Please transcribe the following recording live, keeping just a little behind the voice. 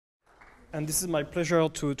And this is my pleasure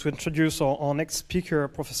to introduce our next speaker,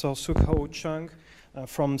 Professor Chung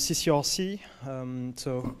from CCRC.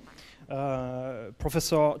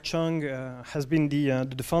 Professor Chung has been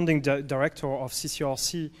the founding director of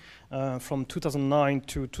CCRC from 2009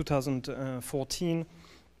 to 2014.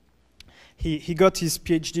 He got his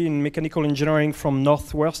PhD in mechanical engineering from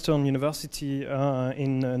Northwestern University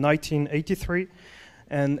in 1983.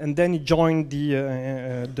 And then he joined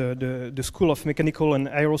the School of Mechanical and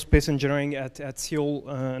Aerospace Engineering at Seoul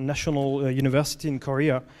National University in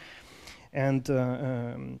Korea. And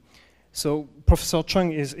so Professor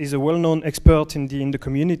Chung is a well-known expert in the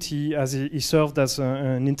community, as he served as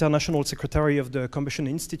an international secretary of the Combustion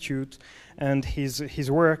Institute, and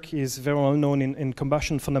his work is very well known in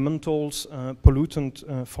combustion fundamentals,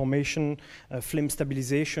 pollutant formation, flame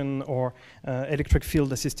stabilization, or electric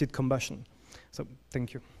field assisted combustion. So,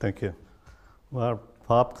 thank you. Thank you. Well,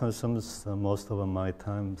 pop consumes most of my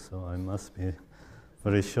time, so I must be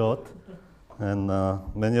very short. And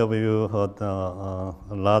many of you heard a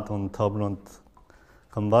lot on turbulent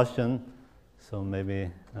combustion, so maybe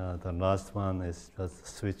the last one is just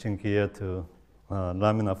switching gear to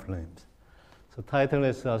laminar flames. So title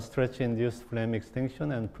is Stretch-induced flame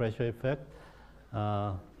extinction and pressure effect.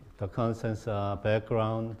 The contents are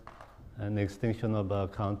background, and extinction of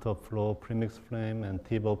counterflow premix flame and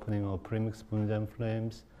tip opening of premix bunzen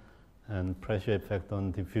flames, and pressure effect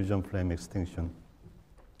on diffusion flame extinction.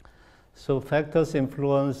 So factors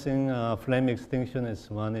influencing flame extinction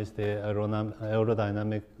one is the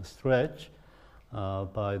aerodynamic stretch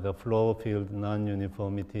by the flow field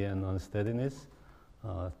non-uniformity and unsteadiness,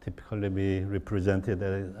 typically be represented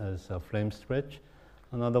as a flame stretch.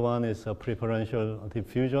 Another one is preferential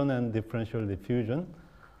diffusion and differential diffusion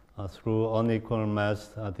through unequal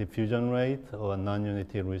mass diffusion rate or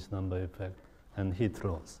non-unity Lewis number effect and heat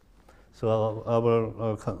loss. So I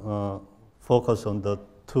will focus on the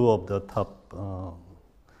two of the top.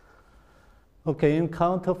 Okay, in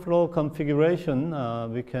counterflow configuration,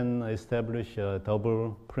 we can establish a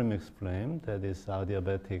double premix flame that is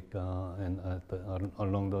adiabatic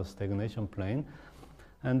along the stagnation plane.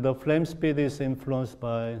 And the flame speed is influenced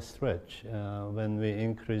by stretch. When we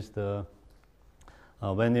increase the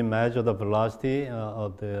when we measure the velocity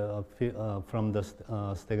of from the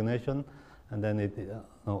stagnation, and then it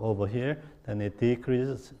over here, then it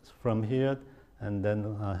decreases from here, and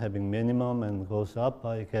then having minimum and goes up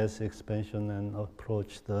by gas expansion and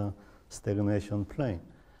approach the stagnation plane.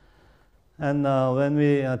 And when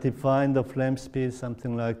we define the flame speed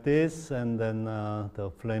something like this, and then the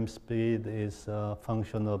flame speed is a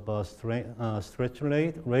function of stretch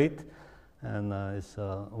rate, and it's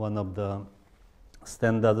one of the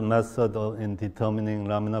standard method in determining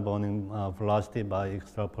laminar burning velocity by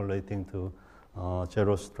extrapolating to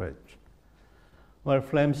zero stretch. Well,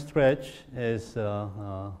 flame stretch is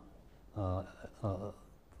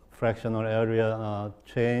fractional area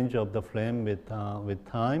change of the flame with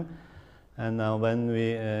time, and when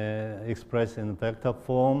we express in vector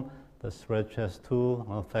form, the stretch has two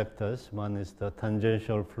factors. One is the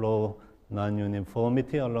tangential flow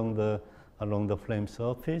non-uniformity along the flame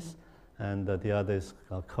surface, and the other is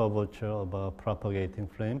curvature of a propagating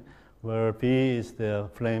flame, where V is the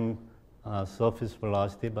flame surface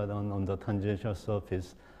velocity, but on the tangential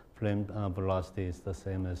surface, flame velocity is the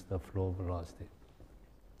same as the flow velocity.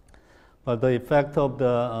 But the effect of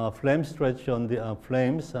the flame stretch on the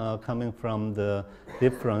flames coming from the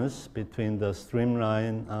difference between the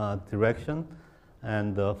streamline direction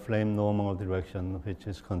and the flame normal direction, which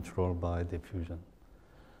is controlled by diffusion.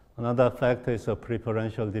 Another factor is a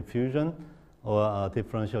preferential diffusion or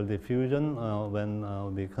differential diffusion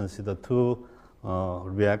when we consider two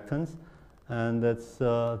reactants. And that's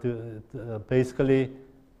basically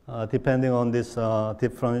depending on this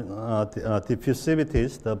different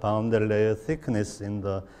diffusivities, the boundary layer thickness in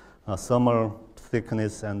the thermal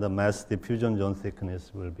thickness and the mass diffusion zone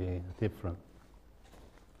thickness will be different.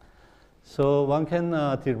 So one can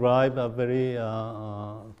derive a very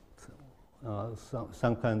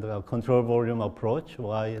some kind of control volume approach,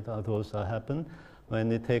 why those happen. When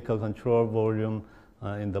we take a control volume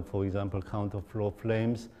in the, for example, counterflow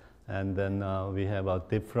flames, and then we have a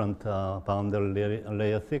different boundary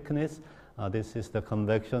layer thickness. This is the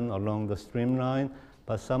convection along the streamline,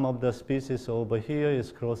 but some of the species over here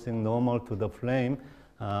is crossing normal to the flame,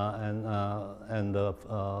 and the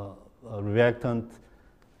reactant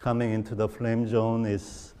coming into the flame zone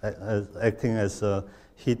is acting as a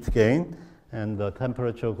heat gain, and the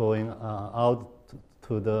temperature going out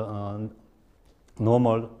to the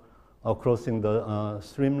normal crossing the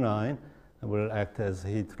streamline will act as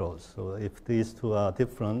heat loss. So if these two are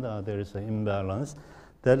different, there is an imbalance.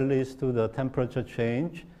 That leads to the temperature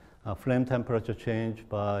change, flame temperature change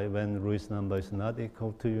by when Lewis number is not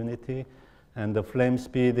equal to unity. And the flame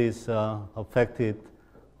speed is affected,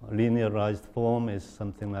 linearized form is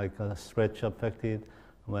something like a stretch affected.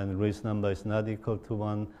 When Lewis number is not equal to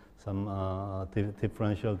 1, some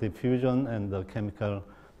differential diffusion and the chemical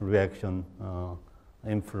reaction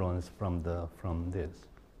influence from this.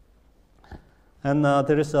 And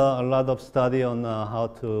there is a lot of study on how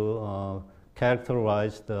to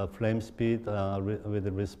characterize the flame speed with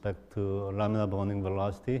respect to laminar burning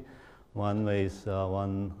velocity. One way is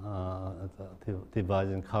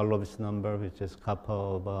dividing Karlovich number, which is kappa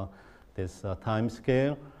over this time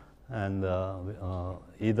scale, and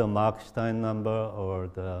either Markstein number or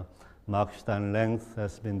the Markstein length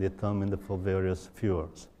has been determined for various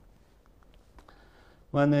fuels.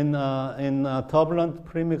 When in turbulent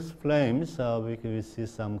premixed flames, we see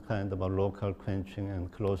some kind of a local quenching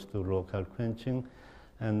and close to local quenching,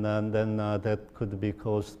 and then that could be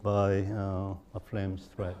caused by a flame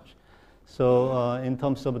stretch. So in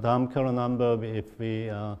terms of Darmkiller number, if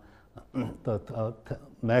we the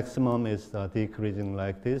maximum is decreasing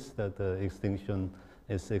like this, that the extinction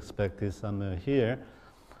is expected somewhere here.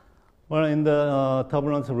 Well, in the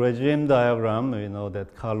turbulence regime diagram, we know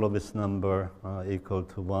that Karlovich number equal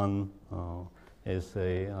to 1 is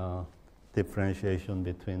a differentiation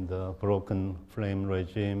between the broken flame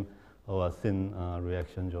regime or a thin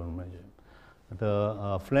reaction zone regime.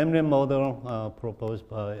 The flame ring model proposed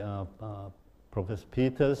by Professor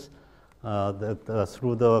Peters that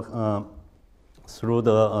through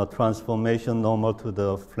the transformation normal to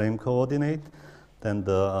the flame coordinate, then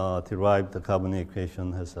the derived carbon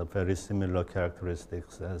equation has a very similar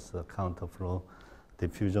characteristics as a counterflow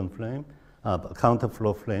diffusion flame,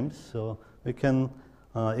 counterflow flames. So we can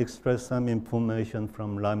extract some information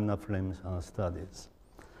from laminar flame studies.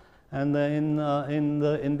 And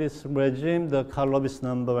in this regime, the Karlovich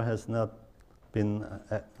number has not been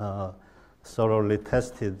thoroughly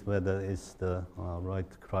tested whether it's the right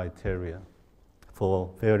criteria for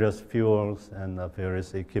various fuels and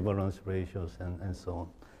various equivalence ratios and so on.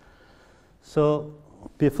 So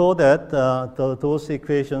before that, those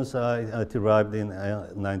equations are derived in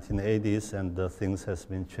 1980s, and things has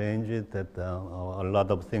been changed. That a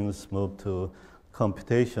lot of things moved to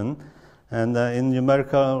computation, and in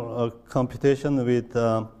numerical computation with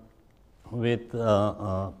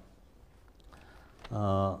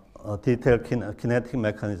detailed kinetic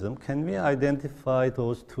mechanism, can we identify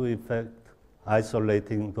those two effects?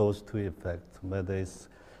 Isolating those two effects, whether it's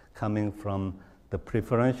coming from the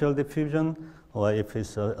preferential diffusion or if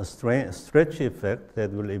it's a stretch effect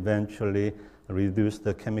that will eventually reduce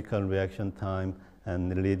the chemical reaction time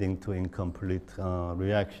and leading to incomplete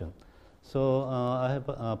reaction. So I have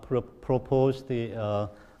proposed the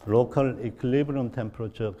local equilibrium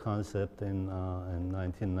temperature concept in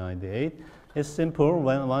 1998. It's simple.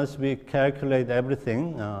 Once we calculate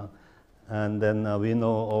everything and then we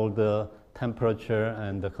know all the temperature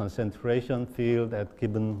and the concentration field at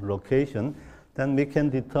given location, then we can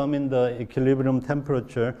determine the equilibrium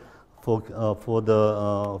temperature for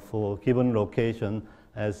given location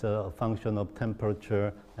as a function of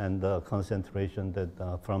temperature and the concentration that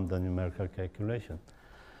from the numerical calculation.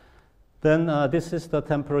 Then this is the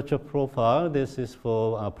temperature profile. This is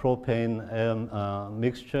for propane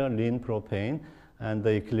mixture, lean propane, and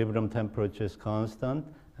the equilibrium temperature is constant.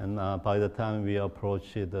 And by the time we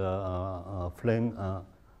approach the flame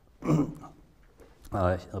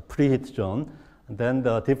preheat zone, then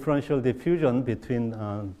the differential diffusion between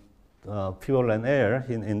fuel and air,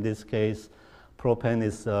 in this case, propane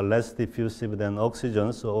is less diffusive than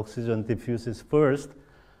oxygen, so oxygen diffuses first,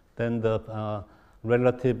 then the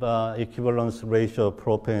relative equivalence ratio of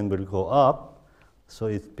propane will go up, so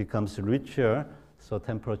it becomes richer, so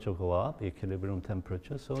temperature go up, equilibrium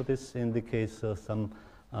temperature. So this indicates some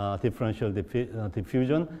differential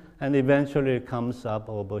diffusion, and eventually it comes up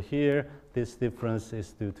over here. This difference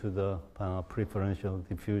is due to the preferential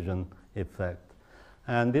diffusion effect.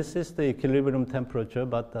 And this is the equilibrium temperature,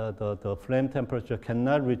 but the flame temperature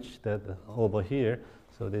cannot reach that over here.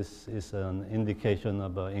 So this is an indication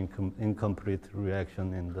of an incomplete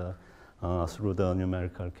reaction in the, through the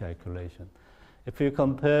numerical calculation. If you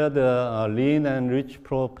compare the lean and rich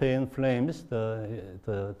propane flames,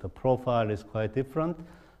 the profile is quite different.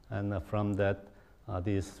 And from that,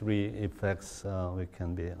 these three effects we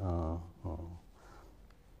can be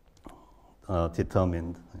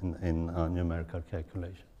determined in numerical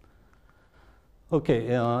calculation. Okay,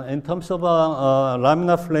 in terms of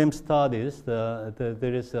laminar flame studies, there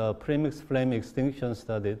is a premixed flame extinction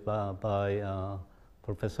study by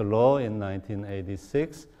Professor Lowe in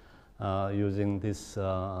 1986. using this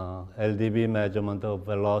LDB measurement of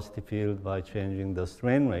velocity field by changing the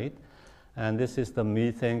strain rate. And this is the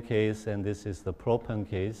methane case, and this is the propane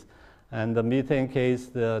case. And the methane case,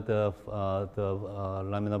 the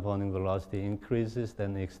laminar burning velocity increases,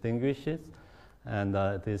 then extinguishes. And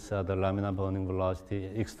this the laminar burning velocity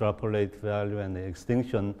extrapolate value and the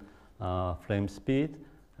extinction flame speed.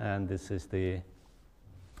 And this is the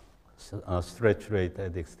stretch rate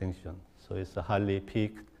at extinction. So it's a highly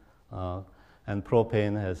peaked, and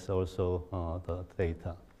propane has also the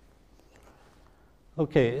data.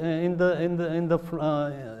 Okay, in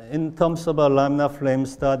terms of laminar flame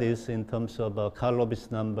studies, in terms of Karlovich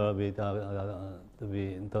number, with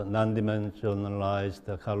the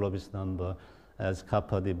non-dimensionalized Karlovich number as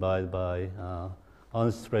kappa divided by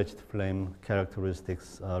unstretched flame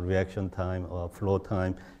characteristics, reaction time or flow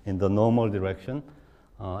time in the normal direction,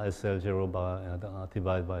 SL0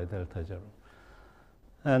 divided by delta 0.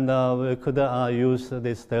 And we could use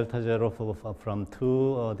this delta 0 from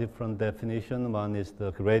two different definitions. One is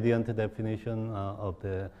the gradient definition of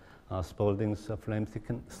the Spaulding's flame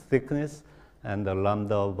thickness, and the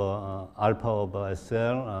lambda of alpha of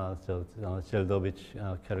SL, so Zeldovich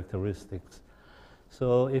characteristics.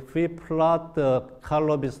 So if we plot the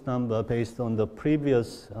Karlovich number based on the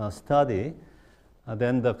previous study,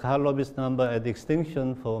 then the Karlovich number at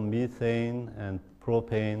extinction for methane and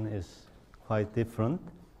propane is quite different.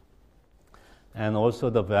 And also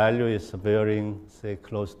the value is varying, say,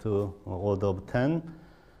 close to order of 10.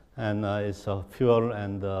 And it's fuel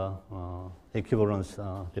and equivalence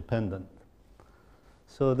dependent.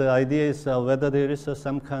 So the idea is whether there is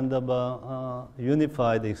some kind of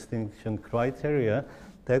unified extinction criteria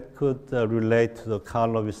that could relate to the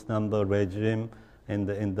Karlovich number regime in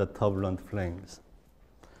the turbulent flames.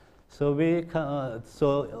 So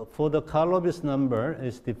so for the Karlovich number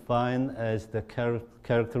is defined as the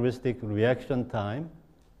characteristic reaction time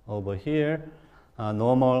over here,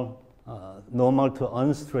 normal to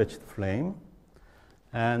unstretched flame,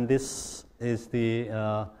 and this is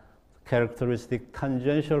the characteristic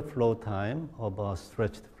tangential flow time of a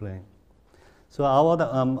stretched flame. So our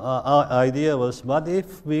idea was, what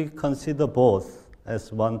if we consider both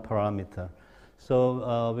as one parameter?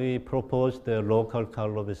 So we proposed the local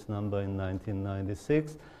Karlovich number in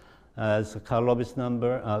 1996 as a Karlovich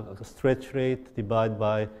number, stretch rate divided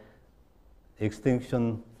by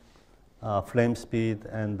extinction flame speed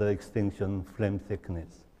and the extinction flame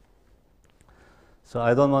thickness. So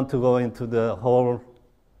I don't want to go into the whole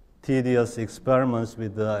tedious experiments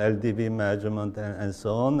with the LDB measurement and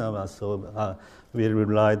so on. So we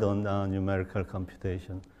relied on numerical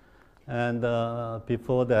computation. And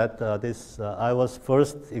before that, I was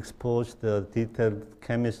first exposed to detailed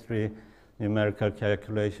chemistry numerical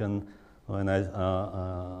calculation when I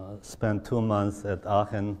spent 2 months at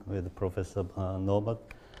Aachen with Professor Norbert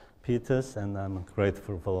Peters, and I'm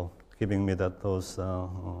grateful for giving me those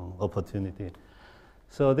opportunity.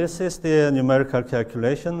 So this is the numerical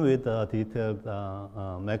calculation with detailed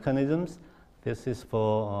mechanisms. This is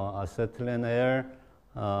for acetylene air,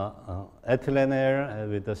 ethylene air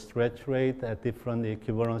with the stretch rate at different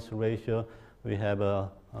equivalence ratio. We have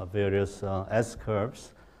various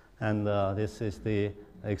S-curves, and this is the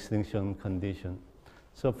extinction condition.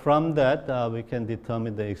 So from that, we can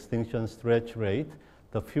determine the extinction stretch rate.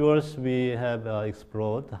 The fuels we have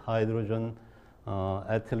explored: hydrogen,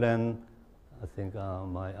 ethylene. I think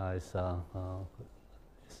my eyes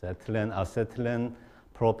ethylene, acetylene,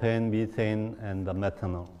 propane, methane, and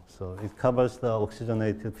methanol. So it covers the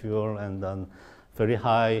oxygenated fuel and very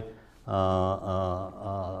high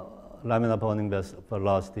laminar burning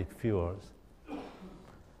velocity fuels.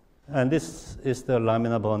 And this is the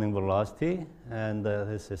laminar burning velocity, and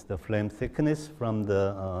this is the flame thickness from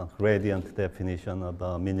the gradient definition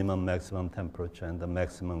of minimum maximum temperature and the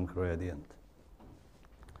maximum gradient.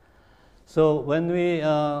 So when we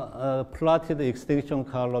plotted the extinction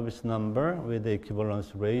Karlovich number with the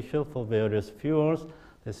equivalence ratio for various fuels,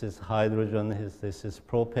 this is hydrogen, this is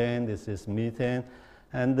propane, this is methane,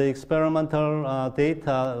 and the experimental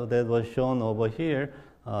data that was shown over here,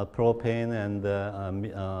 propane and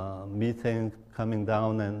methane coming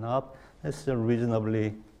down and up, is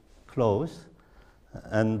reasonably close.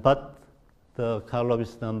 But the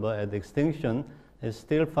Karlovich number at extinction is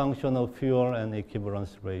still function of fuel and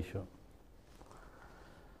equivalence ratio.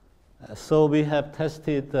 So we have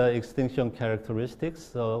tested extinction characteristics,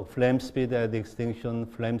 so flame speed at extinction,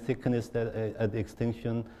 flame thickness at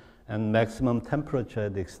extinction, and maximum temperature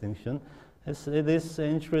at extinction. It is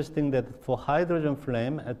interesting that for hydrogen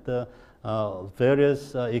flame at the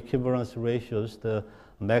various equivalence ratios, the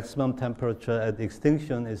maximum temperature at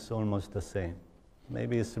extinction is almost the same.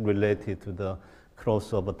 maybe it's related to the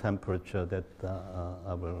crossover temperature that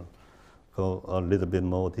I will go a little bit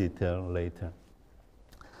more detail later.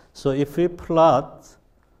 So if we plot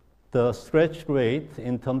the stretch rate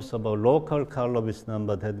in terms of a local Karlovich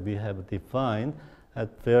number that we have defined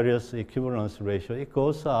at various equivalence ratio, it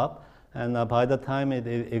goes up, and by the time it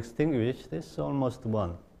is extinguished, it's almost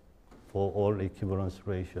 1 for all equivalence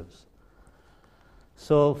ratios.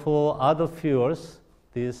 So for other fuels,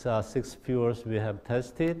 these are 6 fuels we have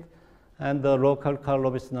tested, and the local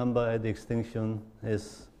Karlovich number at extinction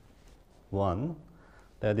is 1.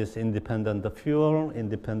 That is independent of fuel,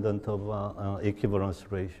 independent of equivalence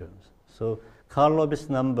ratios. So Karlovich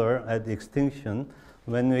number at extinction,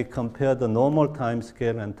 when we compare the normal time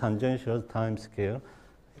scale and tangential time scale,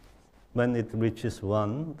 when it reaches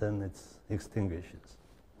 1, then it extinguishes.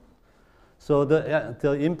 So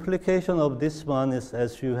the implication of this one is,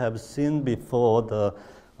 as you have seen before, the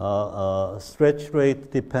stretch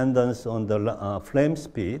rate dependence on the flame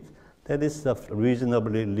speed, that is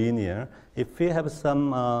reasonably linear. If we have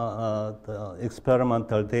some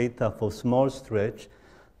experimental data for small stretch,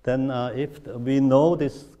 then if we know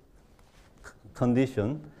this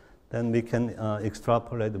condition, then we can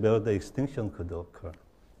extrapolate where the extinction could occur.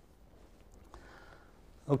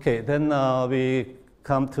 Okay, then we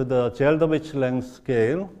come to the Zeldovich length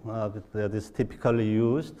scale that is typically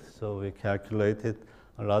used. So we calculated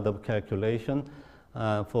a lot of calculation.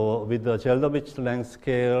 With the Zeldovich length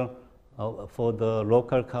scale, for the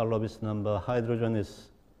local Karlovich number, hydrogen is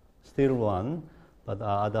still 1, but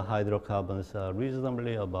other hydrocarbons are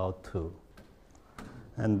reasonably about 2.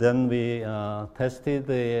 And then we tested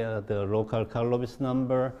the local Karlovich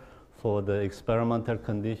number for the experimental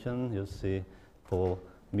condition. You see for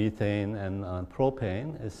methane and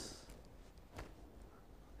propane is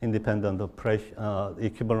independent of pressure,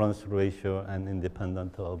 equivalence ratio, and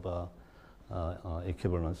independent of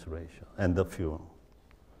equivalence ratio and the fuel.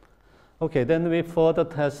 Okay, then we further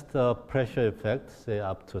test the pressure effect, say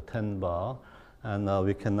up to 10 bar, and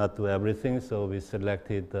we cannot do everything, so we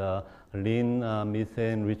selected lean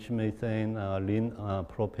methane, rich methane, lean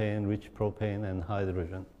propane, rich propane, and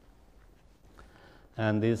hydrogen.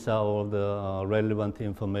 And these are all the relevant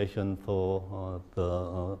information for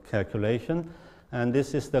the calculation. And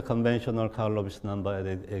this is the conventional Karlovich number at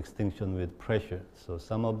extinction with pressure. So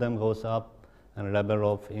some of them goes up and level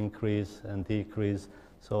off, increase and decrease.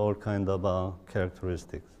 So all kind of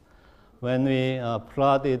characteristics. When we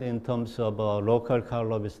plot it in terms of local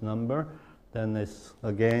Karlovich number, then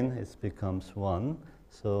it becomes 1.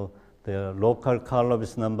 So the local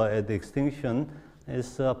Karlovich number at extinction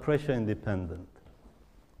is pressure independent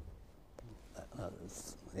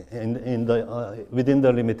within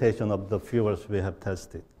the limitation of the fuels we have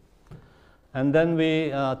tested. And then we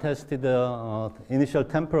tested the initial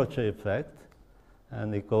temperature effect,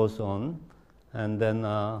 and it goes on. And then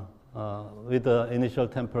with the initial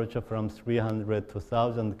temperature from 300 to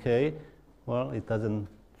 1000 K, well, it doesn't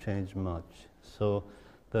change much. So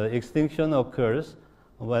the extinction occurs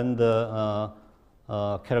when the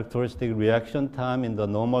characteristic reaction time in the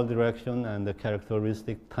normal direction and the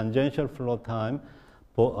characteristic tangential flow time,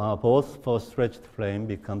 both for stretched flame,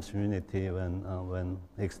 becomes unity when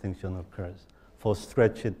extinction occurs for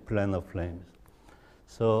stretched planar flames.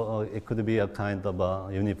 So it could be a kind of a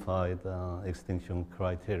unified extinction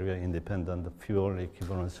criteria, independent of fuel,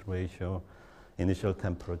 equivalence ratio, initial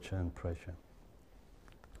temperature, and pressure.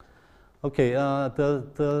 Okay,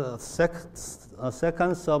 the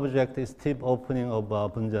second subject is tip opening of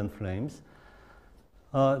Bunsen flames.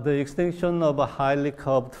 The extinction of a highly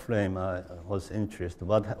curved flame was interesting.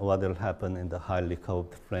 What will happen in the highly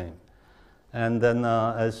curved flame? And then,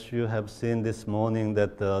 as you have seen this morning,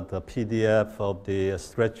 that the PDF of the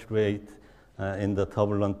stretch rate in the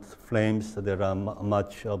turbulent flames, there are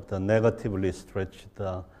much of the negatively stretched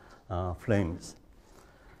flames.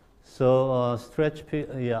 So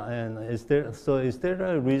is there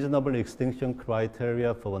a reasonable extinction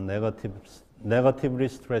criteria for negatively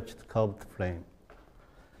stretched curved flame?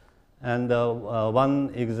 And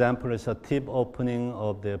one example is a tip opening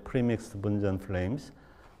of the premixed Bunsen flames,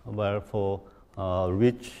 where for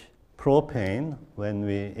rich propane, when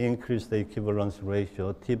we increase the equivalence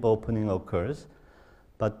ratio, tip opening occurs,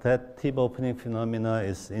 but that tip opening phenomena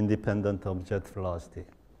is independent of jet velocity.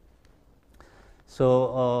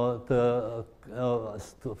 So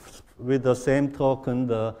with the same token,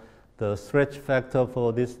 the stretch factor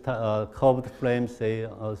for this curved flame, say,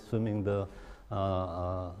 assuming the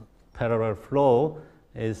parallel flow,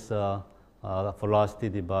 is velocity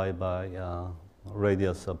divided by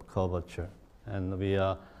radius of curvature. And we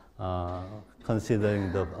are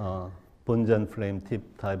considering the Bunsen flame tip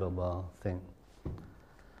type of thing.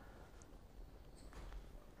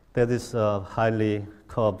 that is a highly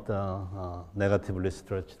curved, negatively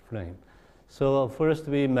stretched flame. So first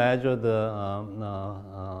we measure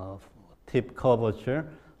the tip curvature.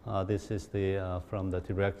 This is the from the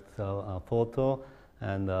direct photo,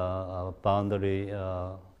 and boundary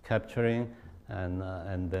capturing,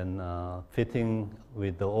 and then fitting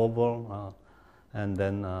with the oval, and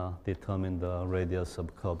then determine the radius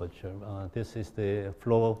of curvature. This is the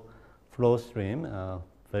flow stream,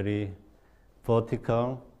 very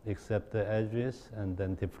vertical except the edges, and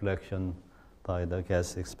then deflection by the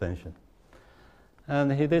gas expansion.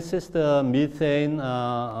 And this is the methane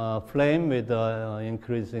flame with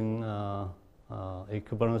increasing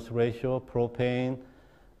equivalence ratio, propane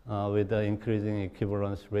with the increasing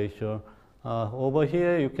equivalence ratio. Over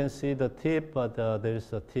here you can see the tip, but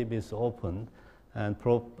there's a tip is open, and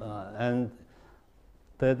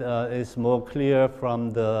that is more clear from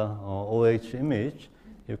the OH image.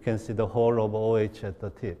 You can see the hole of OH at the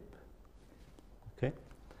tip. Okay,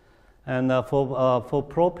 and for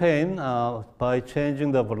propane, by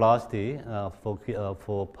changing the velocity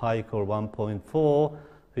for pi equal 1.4,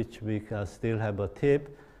 which we still have a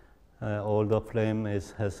tip, all the flame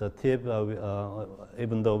has a tip,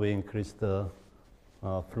 even though we increase the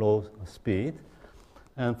flow speed.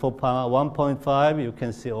 And for 1.5, you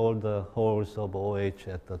can see all the holes of OH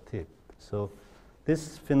at the tip. So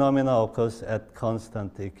this phenomena occurs at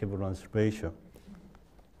constant equivalence ratio.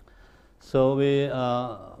 So we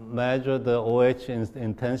measure the OH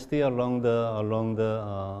intensity along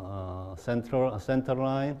the center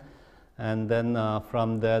line, and then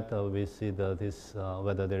from that we see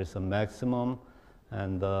whether there is a maximum,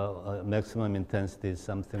 and maximum intensity is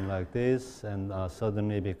something like this, and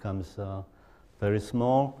suddenly becomes very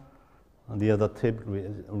small near the tip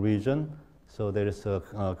region. So there is a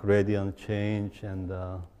gradient change, and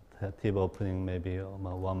the tip opening may be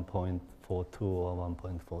 1.42 or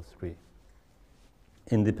 1.43,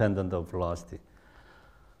 independent of velocity.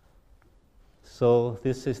 So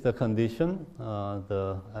this is the condition.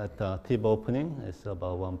 At the tip opening is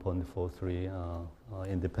about 1.43,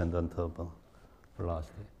 independent of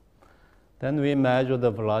velocity. Then we measure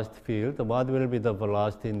the velocity field. What will be the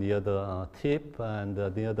velocity near the tip? And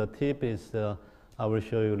near the tip is, I will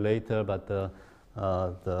show you later, but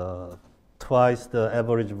twice the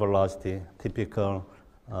average velocity, typical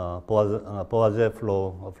Boisset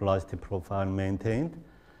flow velocity profile maintained.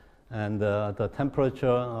 And the temperature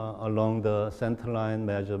along the center line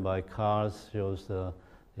measured by KAUST shows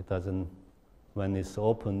it doesn't, when it's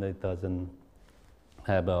open, it doesn't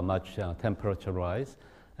have much temperature rise.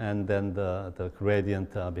 And then the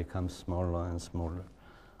gradient becomes smaller and smaller.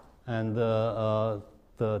 And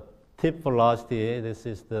the tip velocity, this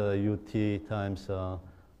is the UT times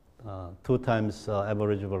 2 times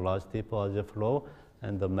average velocity Boisset flow,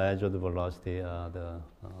 and the measured velocity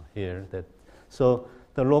here. So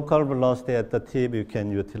the local velocity at the tip you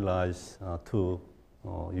can utilize to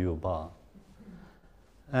U bar.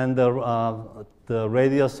 And the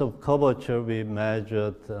radius of curvature we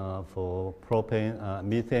measured for propane,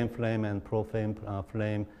 methane flame and propane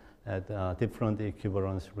flame at different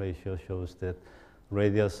equivalence ratio shows that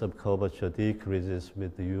radius of curvature decreases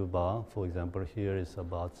with the U bar. For example, here is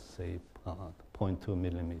about, say, 0.2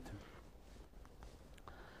 millimeter.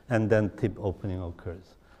 And then tip opening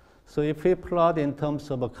occurs. So if we plot in terms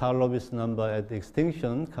of a Karlovich number at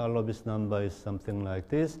extinction, Karlovich number is something like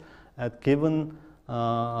this. At given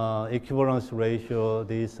equivalence ratio,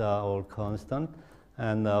 these are all constant.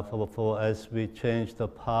 And as we change the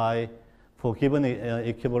pi, for given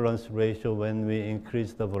equivalence ratio, when we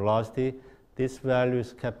increase the velocity, this value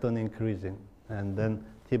is kept on increasing. And then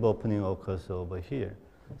tip opening occurs over here.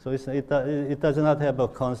 So it does not have a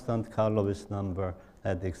constant Karlovich number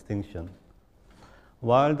at extinction.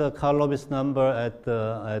 While the Karlovich number at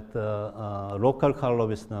local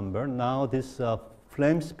Karlovich number, now this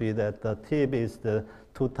flame speed at the tip is the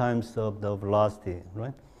 2 times of the velocity,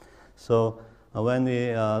 right? So when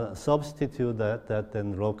we substitute that,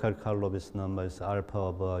 then local Karlovich number is alpha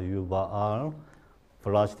of U bar R.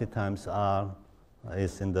 Velocity times R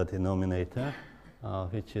is in the denominator,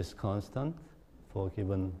 which is constant for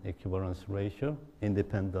given equivalence ratio,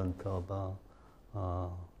 independent of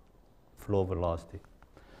flow velocity.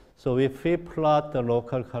 So if we plot the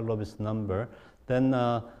local Karlovich number, then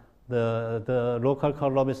the local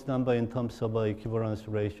Karlovich number in terms of equivalence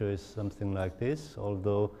ratio is something like this,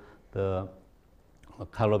 although the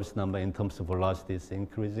Karlovich number in terms of velocity is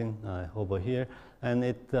increasing over here. And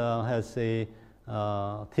it has a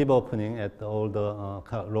tip opening at all the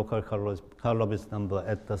local Karlovich number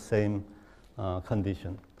at the same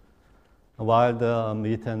condition. While the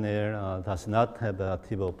methane air does not have a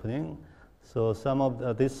tip opening, So some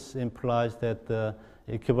of this implies that the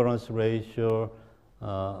equivalence ratio,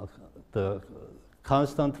 the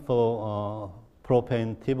constant for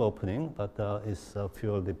propane tip opening, but is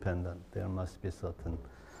fuel dependent. There must be certain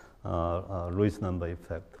Lewis number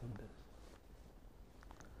effect on this.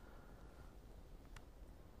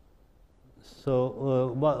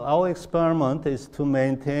 So our experiment is to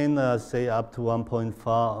maintain, say, up to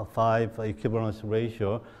 1.5 equivalence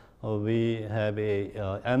ratio. We have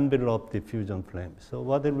a envelope diffusion flame. So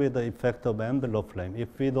what will be the effect of envelope flame?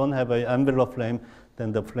 If we don't have an envelope flame,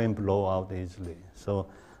 then the flame blow out easily. So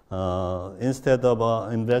instead of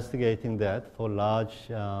investigating that for large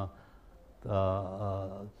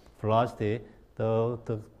velocity,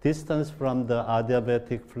 the distance from the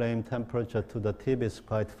adiabatic flame temperature to the tip is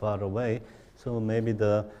quite far away. So maybe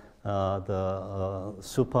the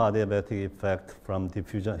super adiabatic effect from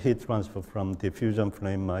diffusion, heat transfer from diffusion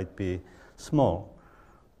flame might be small.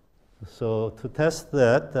 So to test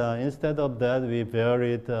that, instead of that, we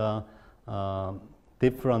varied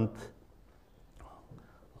different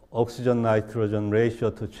oxygen-nitrogen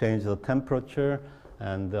ratio to change the temperature,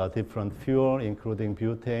 and different fuel, including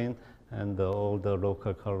butane, and all the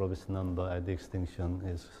local Lewis number at the extinction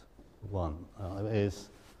is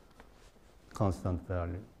constant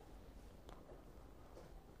value.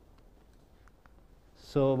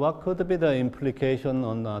 So what could be the implication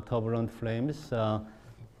on turbulent flames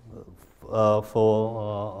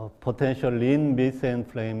for potential lean methane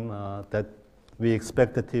flame that we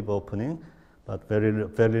expect the tip opening, but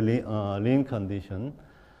very lean condition.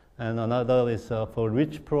 And another is for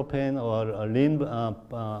rich propane or a lean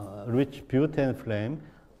rich butane flame.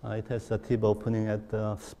 It has a tip opening at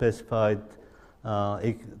the specified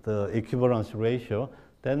the equivalence ratio.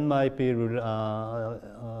 That might be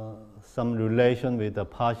some relation with a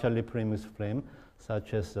partially premixed flame,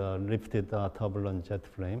 such as lifted turbulent jet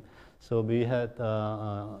flame. So we had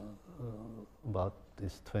about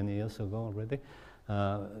 20 years ago already.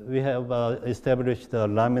 We have established a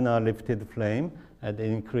laminar lifted flame, and it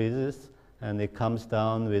increases, and it comes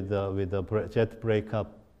down with the jet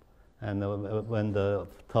breakup. And when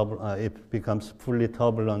it becomes fully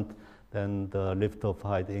turbulent, then the lift-off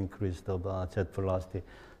height increased of jet velocity.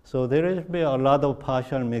 So there will be a lot of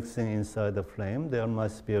partial mixing inside the flame. There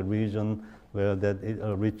must be a region where that it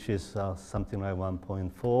reaches something like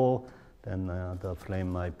 1.4, then the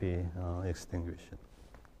flame might be extinguished.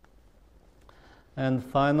 And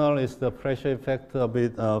final is the pressure effect of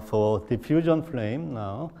it for diffusion flame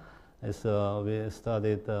now. As we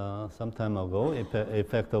studied some time ago,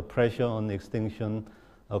 effect of pressure on extinction,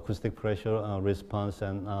 acoustic pressure response,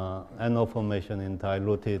 and NO formation in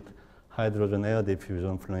diluted hydrogen air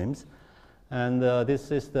diffusion flames. And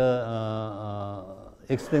this is the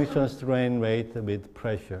extinction strain rate with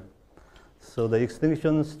pressure. So the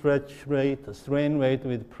extinction strain rate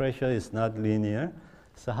with pressure is not linear.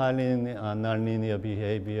 It's a highly nonlinear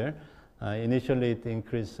behavior. Initially, it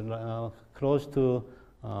increased close to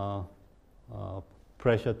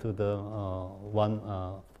pressure to the one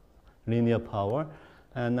linear power.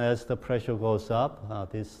 And as the pressure goes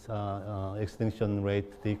up, this extinction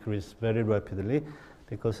rate decreases very rapidly,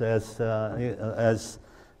 because as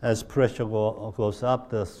pressure goes up,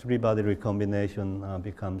 the three-body recombination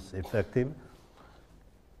becomes effective.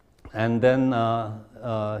 And then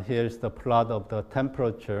here's the plot of the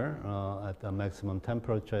temperature at the maximum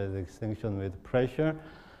temperature at the extinction with pressure.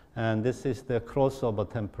 And this is the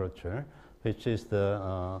crossover temperature, which is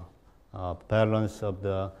the balance of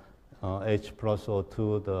the H plus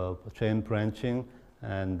O2, the chain branching,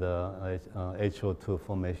 and the HO2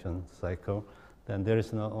 formation cycle. Then there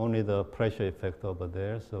is not only the pressure effect over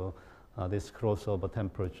there, so this crossover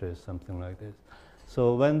temperature is something like this.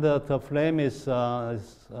 So when the flame is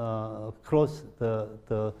close,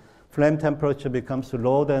 the flame temperature becomes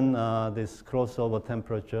low than this crossover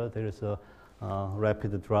temperature, there is a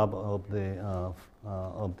rapid drop of the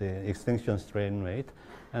extinction strain rate.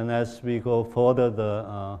 And as we go further,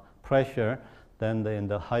 the pressure, then in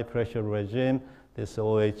the high pressure regime, this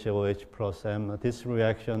OH plus M, this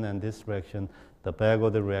reaction and this reaction, the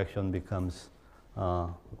backward reaction becomes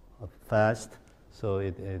fast, so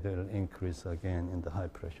it will increase again in the high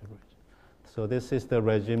pressure regime. So this is the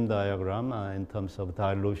regime diagram in terms of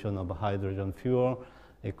dilution of hydrogen fuel.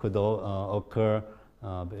 It could occur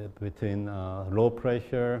between low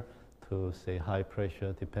pressure to, say, high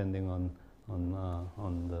pressure, depending on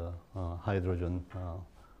the hydrogen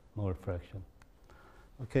mole fraction.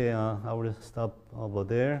 Okay, I will stop over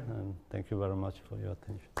there, and thank you very much for your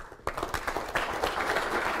attention.